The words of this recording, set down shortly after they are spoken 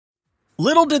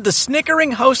Little did the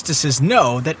snickering hostesses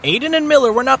know that Aiden and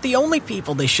Miller were not the only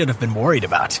people they should have been worried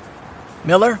about.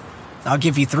 "Miller, I'll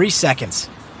give you 3 seconds,"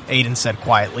 Aiden said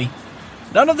quietly.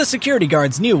 None of the security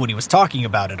guards knew what he was talking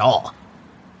about at all.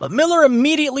 But Miller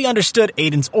immediately understood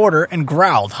Aiden's order and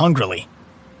growled hungrily.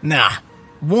 "Nah,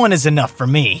 1 is enough for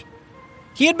me."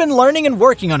 He had been learning and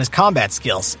working on his combat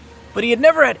skills, but he had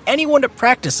never had anyone to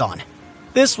practice on.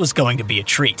 This was going to be a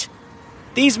treat.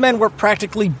 These men were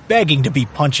practically begging to be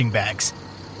punching bags.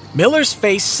 Miller's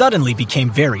face suddenly became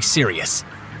very serious.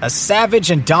 A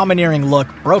savage and domineering look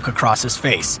broke across his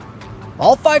face.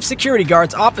 All 5 security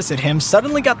guards opposite him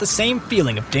suddenly got the same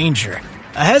feeling of danger.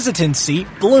 A hesitancy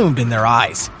bloomed in their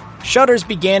eyes. Shudders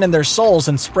began in their souls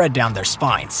and spread down their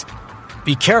spines.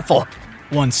 "Be careful,"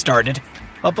 one started,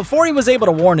 but before he was able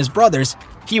to warn his brothers,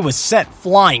 he was sent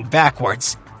flying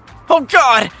backwards. "Oh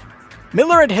God!"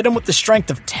 Miller had hit him with the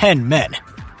strength of 10 men.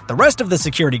 The rest of the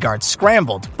security guards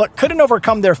scrambled, but couldn't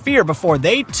overcome their fear before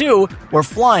they, too, were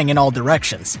flying in all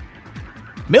directions.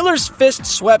 Miller's fist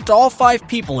swept all 5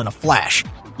 people in a flash,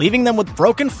 leaving them with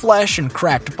broken flesh and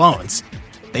cracked bones.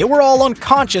 They were all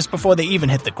unconscious before they even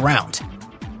hit the ground.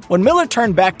 When Miller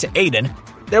turned back to Aiden,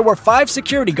 there were 5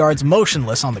 security guards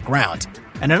motionless on the ground,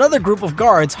 and another group of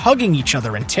guards hugging each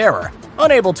other in terror,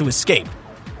 unable to escape.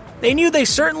 They knew they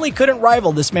certainly couldn't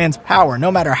rival this man's power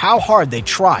no matter how hard they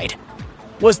tried.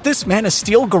 Was this man a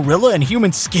steel gorilla in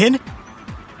human skin?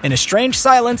 In a strange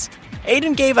silence,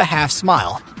 Aiden gave a half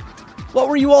smile. "What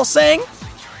were you all saying?"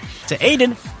 To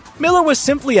Aiden, Miller was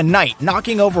simply a knight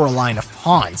knocking over a line of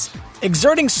pawns.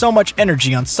 Exerting so much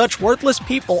energy on such worthless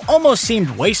people almost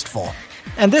seemed wasteful,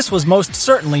 and this was most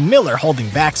certainly Miller holding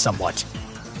back somewhat.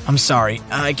 "I'm sorry,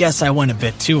 I guess I went a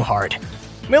bit too hard."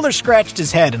 Miller scratched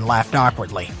his head and laughed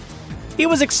awkwardly. He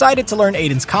was excited to learn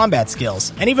Aiden's combat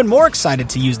skills, and even more excited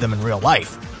to use them in real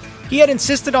life. He had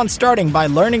insisted on starting by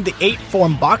learning the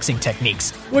 8-form boxing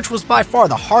techniques, which was by far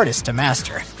the hardest to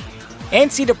master.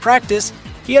 Antsy to practice,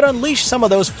 he had unleashed some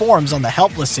of those forms on the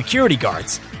helpless security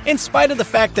guards, in spite of the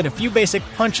fact that a few basic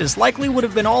punches likely would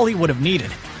have been all he would have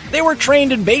needed. They were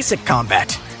trained in basic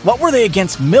combat. What were they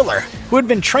against Miller, who had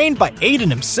been trained by Aiden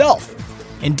himself?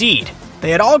 Indeed,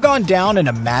 they had all gone down in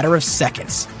a matter of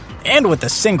seconds, and with a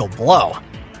single blow.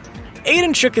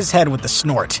 Aiden shook his head with a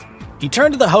snort. He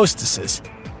turned to the hostesses.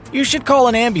 "You should call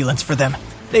an ambulance for them.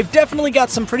 They've definitely got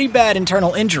some pretty bad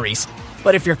internal injuries,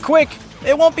 but if you're quick,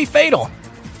 it won't be fatal."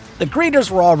 The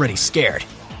greeters were already scared,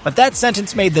 but that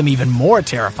sentence made them even more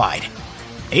terrified.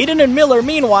 Aiden and Miller,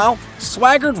 meanwhile,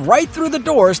 swaggered right through the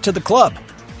doors to the club.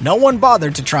 No one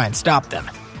bothered to try and stop them.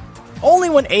 Only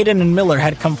when Aiden and Miller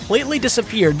had completely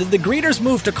disappeared did the greeters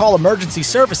move to call emergency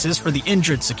services for the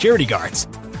injured security guards.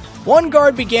 One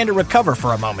guard began to recover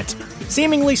for a moment,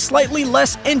 seemingly slightly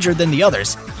less injured than the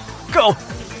others. Go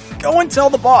and tell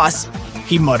the boss,"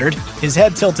 he muttered, his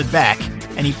head tilted back,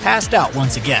 and he passed out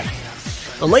once again.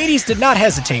 The ladies did not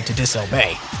hesitate to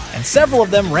disobey, and several of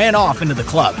them ran off into the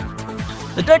club.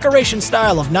 The decoration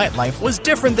style of nightlife was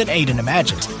different than Aiden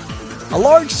imagined. A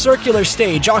large circular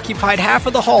stage occupied half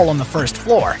of the hall on the first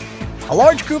floor. A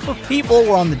large group of people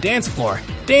were on the dance floor,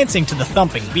 dancing to the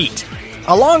thumping beat.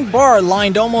 A long bar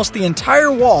lined almost the entire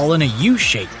wall in a U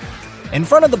shape. In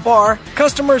front of the bar,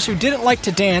 customers who didn't like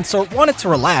to dance or wanted to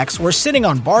relax were sitting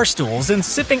on bar stools and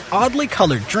sipping oddly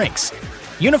colored drinks.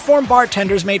 Uniformed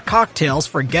bartenders made cocktails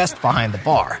for guests behind the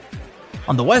bar.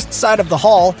 On the west side of the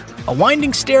hall, a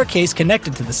winding staircase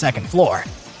connected to the second floor.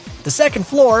 The second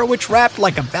floor, which wrapped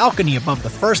like a balcony above the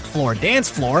first floor dance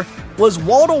floor, was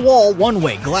wall-to-wall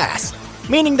one-way glass,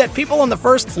 meaning that people on the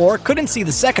first floor couldn't see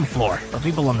the second floor, but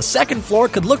people on the second floor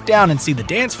could look down and see the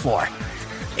dance floor.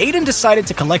 Aiden decided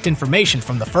to collect information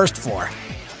from the first floor.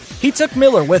 He took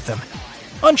Miller with him.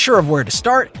 Unsure of where to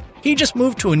start, he just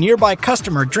moved to a nearby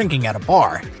customer drinking at a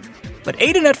bar. But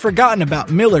Aiden had forgotten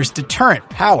about Miller's deterrent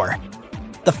power.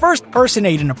 The first person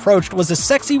Aiden approached was a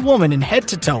sexy woman in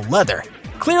head-to-toe leather,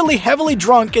 clearly heavily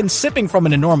drunk and sipping from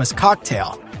an enormous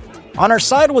cocktail. On her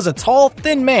side was a tall,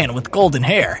 thin man with golden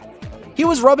hair. He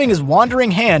was rubbing his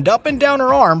wandering hand up and down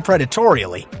her arm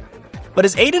predatorily. But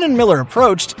as Aiden and Miller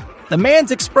approached, the man's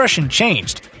expression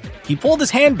changed. He pulled his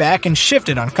hand back and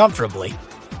shifted uncomfortably.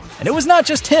 And it was not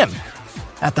just him.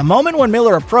 At the moment when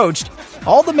Miller approached,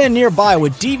 all the men nearby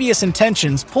with devious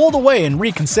intentions pulled away and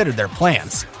reconsidered their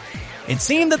plans. It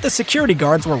seemed that the security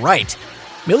guards were right.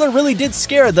 Miller really did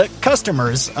scare the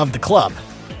customers of the club.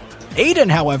 Aiden,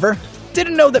 however,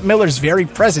 didn't know that Miller's very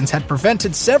presence had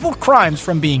prevented several crimes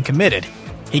from being committed.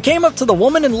 He came up to the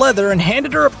woman in leather and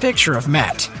handed her a picture of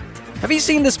Matt. "Have you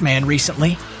seen this man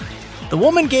recently?" The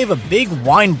woman gave a big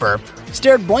whine burp,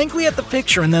 stared blankly at the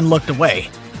picture, and then looked away.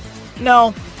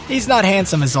 "No, he's not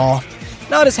handsome is all.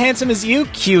 Not as handsome as you,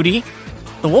 cutie."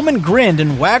 The woman grinned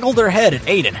and waggled her head at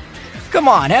Aiden. "Come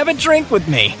on, have a drink with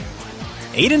me."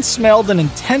 Aiden smelled an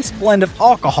intense blend of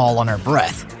alcohol on her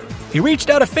breath. He reached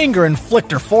out a finger and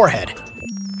flicked her forehead.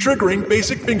 "Triggering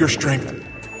basic finger strength."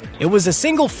 It was a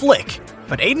single flick,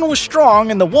 but Aiden was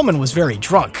strong and the woman was very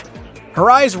drunk.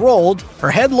 Her eyes rolled,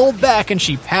 her head lolled back, and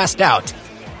she passed out.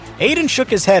 Aiden shook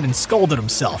his head and scolded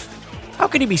himself. How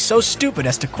could he be so stupid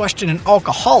as to question an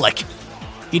alcoholic?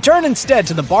 He turned instead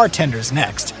to the bartenders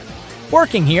next.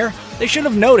 Working here, they should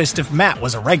have noticed if Matt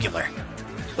was a regular.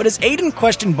 But as Aiden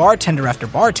questioned bartender after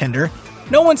bartender,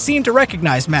 no one seemed to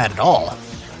recognize Matt at all.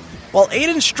 While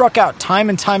Aiden struck out time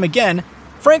and time again,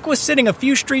 Frank was sitting a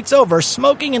few streets over,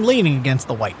 smoking and leaning against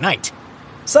the White Knight.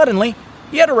 Suddenly,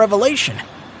 he had a revelation.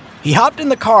 He hopped in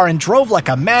the car and drove like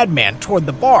a madman toward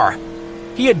the bar.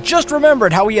 He had just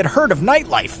remembered how he had heard of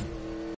nightlife.